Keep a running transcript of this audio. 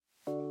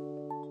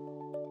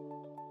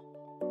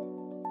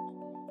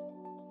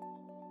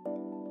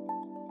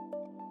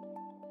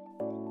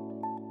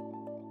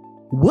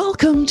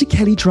Welcome to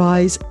Kelly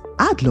Dry's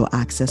Ad Law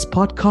Access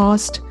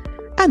podcast,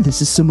 and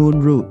this is Simone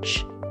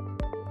Roach.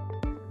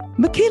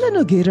 Michaela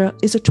Nogueira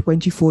is a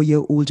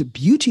 24-year-old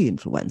beauty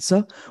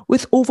influencer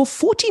with over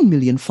 14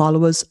 million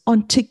followers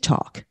on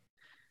TikTok.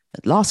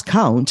 At last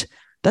count,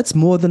 that's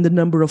more than the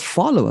number of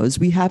followers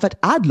we have at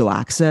Ad Law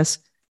Access,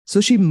 so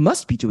she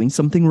must be doing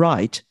something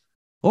right.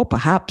 Or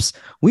perhaps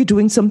we're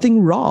doing something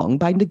wrong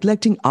by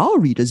neglecting our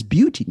readers'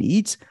 beauty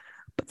needs,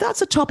 but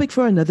that's a topic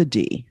for another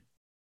day.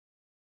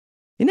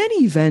 In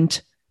any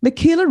event,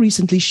 Michaela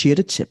recently shared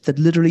a tip that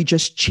literally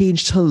just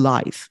changed her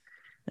life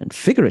and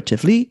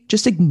figuratively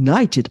just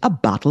ignited a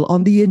battle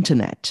on the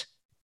internet.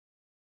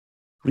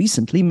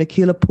 Recently,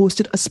 Michaela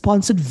posted a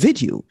sponsored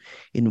video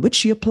in which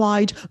she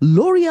applied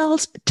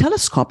L'Oreal's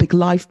Telescopic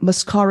Life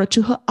mascara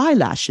to her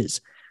eyelashes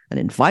and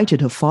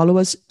invited her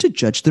followers to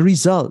judge the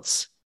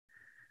results.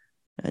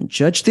 And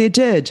judge they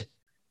did.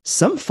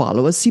 Some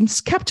followers seemed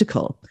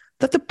skeptical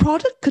that the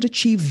product could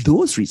achieve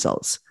those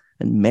results,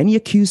 and many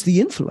accused the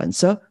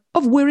influencer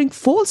of wearing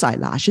false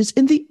eyelashes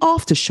in the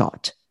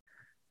aftershot.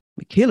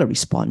 Michaela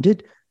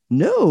responded,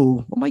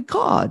 "No, oh my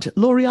God,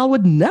 L'Oreal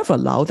would never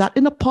allow that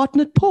in a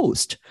partnered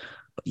post.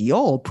 But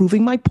you're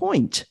proving my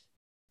point."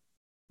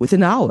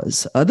 Within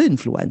hours, other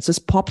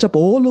influencers popped up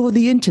all over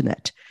the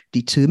internet,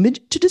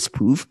 determined to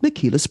disprove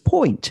Michaela's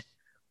point.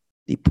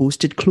 They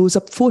posted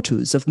close-up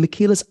photos of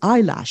Michaela's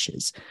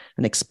eyelashes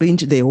and explained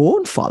to their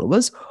own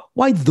followers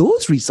why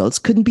those results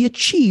couldn't be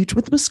achieved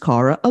with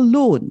mascara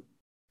alone.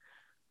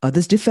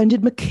 Others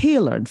defended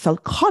Michaela and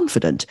felt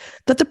confident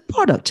that the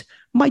product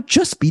might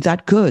just be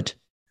that good.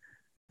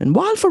 And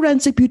while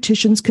forensic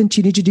beauticians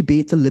continue to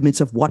debate the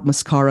limits of what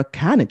mascara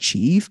can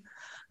achieve,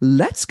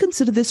 let's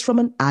consider this from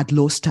an ad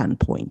law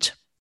standpoint.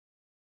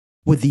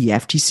 Would the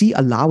FTC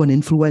allow an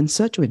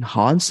influencer to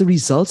enhance the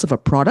results of a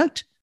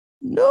product?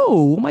 No,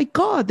 oh my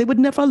God, they would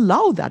never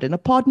allow that in a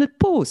partnered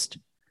post.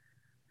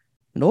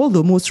 And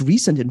although most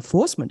recent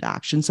enforcement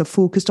actions have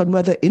focused on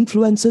whether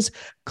influencers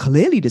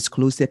clearly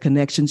disclose their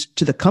connections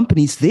to the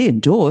companies they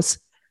endorse,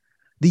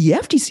 the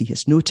FTC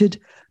has noted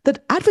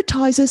that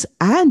advertisers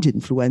and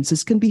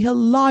influencers can be held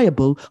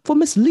liable for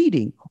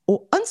misleading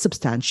or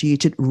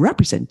unsubstantiated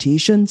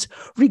representations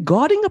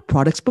regarding a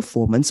product's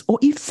performance or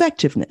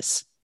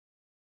effectiveness.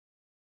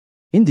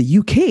 In the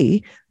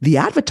UK, the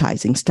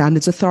Advertising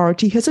Standards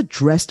Authority has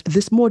addressed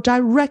this more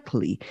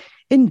directly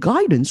in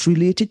guidance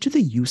related to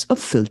the use of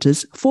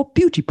filters for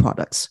beauty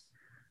products.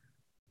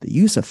 The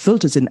use of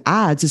filters in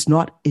ads is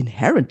not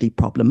inherently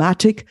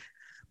problematic,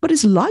 but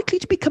is likely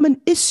to become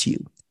an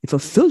issue if a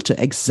filter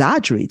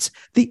exaggerates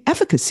the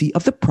efficacy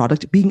of the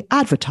product being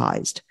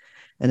advertised,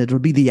 and it will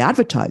be the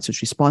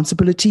advertiser's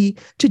responsibility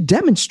to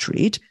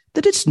demonstrate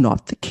that it's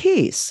not the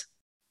case.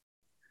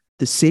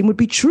 The same would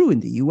be true in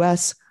the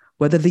US,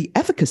 whether the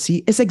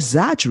efficacy is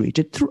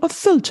exaggerated through a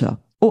filter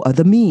or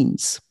other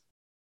means.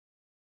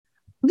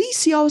 Please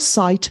see our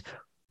site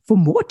for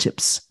more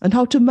tips on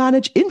how to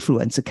manage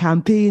influencer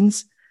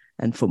campaigns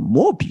and for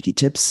more beauty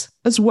tips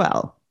as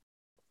well.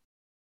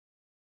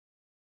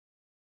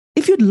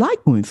 If you'd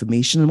like more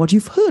information on what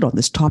you've heard on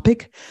this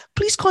topic,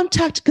 please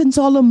contact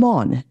Gonzalo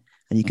Mon,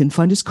 and you can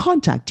find his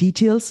contact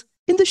details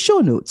in the show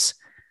notes.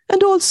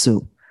 And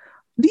also,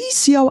 please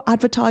see our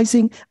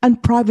Advertising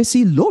and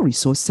Privacy Law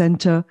Resource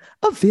Center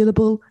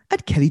available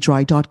at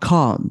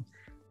kellydry.com.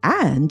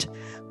 And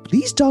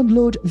please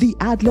download the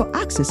Ad Law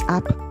Access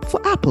app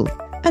for Apple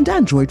and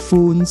Android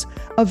phones,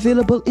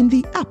 available in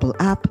the Apple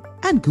app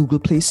and Google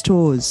Play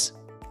stores.